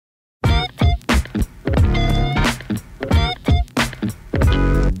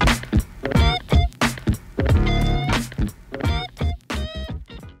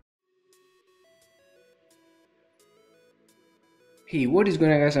Hey, what is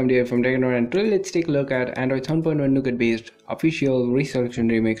going on guys, I'm Dave from Techno and today let's take a look at Android 7.1 Nougat based official Resurrection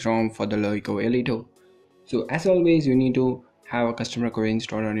Remix ROM for the Elito. So as always, you need to have a custom recovery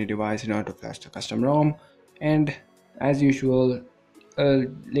installed on your device in order to flash the custom ROM, and as usual, a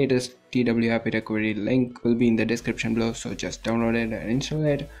latest TWRP recovery link will be in the description below, so just download it and install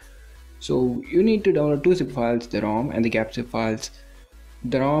it. So you need to download two zip files, the ROM and the gap zip files.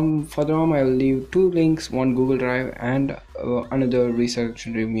 For the ROM I will leave two links, one Google Drive and another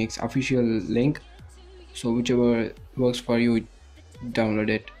Resurrection Remix official link, so whichever works for you, download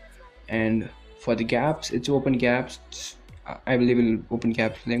it. And for the gaps, it's open gaps. I will leave open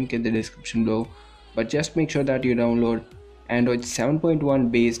gaps link in the description below, but just make sure that you download Android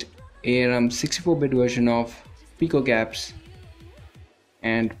 7.1 based ARM 64-bit version of Pico gaps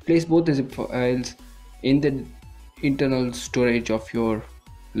and place both the zip files in the internal storage of your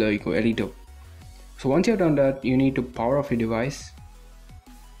Elito. So once you have done that, you need to power off your device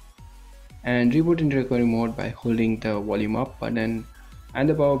and reboot into recovery mode by holding the volume up button and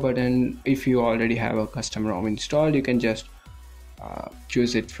the power button. If you already have a custom ROM installed, you can just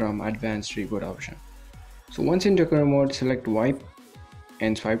choose it from advanced reboot option. So once in recovery mode, select wipe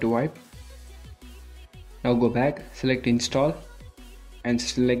and swipe to wipe. Now go back, select install and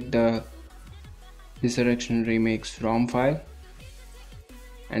select the Resurrection Remix ROM file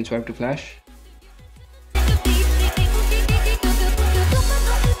and swipe to flash.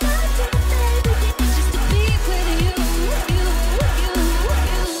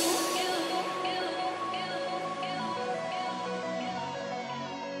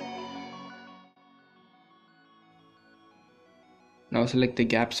 Now select the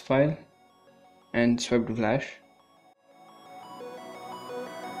gaps file and swipe to flash.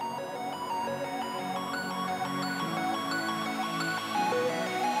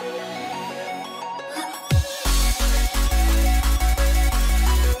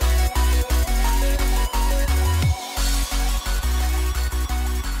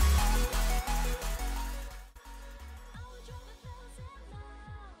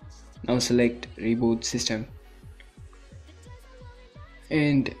 Now select reboot system,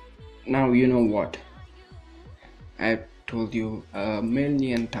 and now you know what I've told you a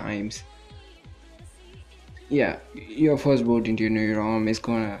million times. Yeah, your first boot into your new ROM is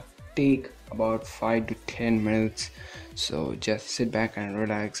gonna take about 5 to 10 minutes, so just sit back and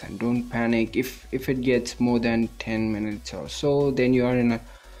relax and don't panic. If it gets more than 10 minutes or so, then you are in a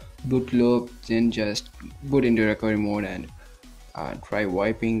boot loop. Then just boot into recovery mode and try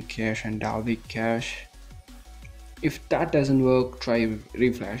wiping cache and Dalvik cache. If that doesn't work, try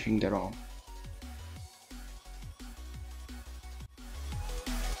reflashing the ROM.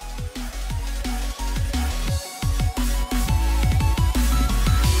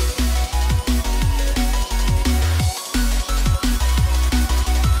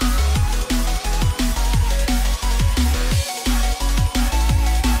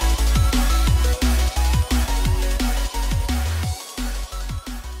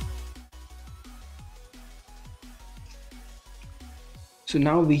 So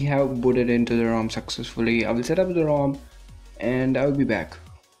now we have booted into the ROM successfully. I will set up the ROM and I will be back.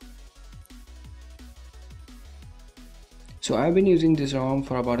 So I've been using this ROM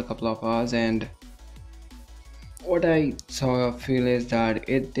for about a couple of hours, and what I feel is that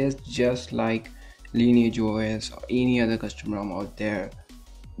it is just like Lineage OS or any other custom ROM out there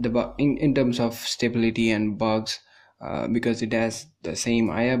in terms of stability and bugs, because it has the same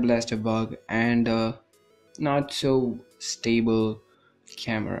IR blaster bug and not so stable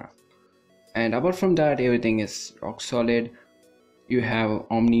camera. And apart from that, everything is rock solid. You have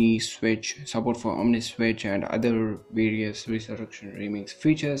Omni switch, support for Omni switch and other various Resurrection Remix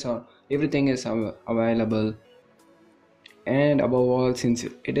features, or everything is available. And above all, since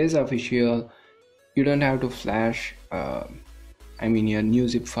it is official, you don't have to flash your new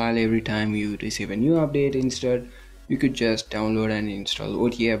zip file every time you receive a new update. Instead, you could just download and install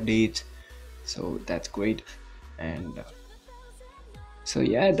OTA updates, so that's great. And so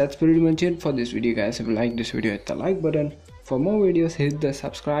yeah, that's pretty much it for this video guys. If you like this video, hit the like button. For more videos, hit the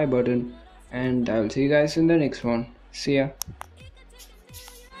subscribe button, and I will see you guys in the next one. See ya.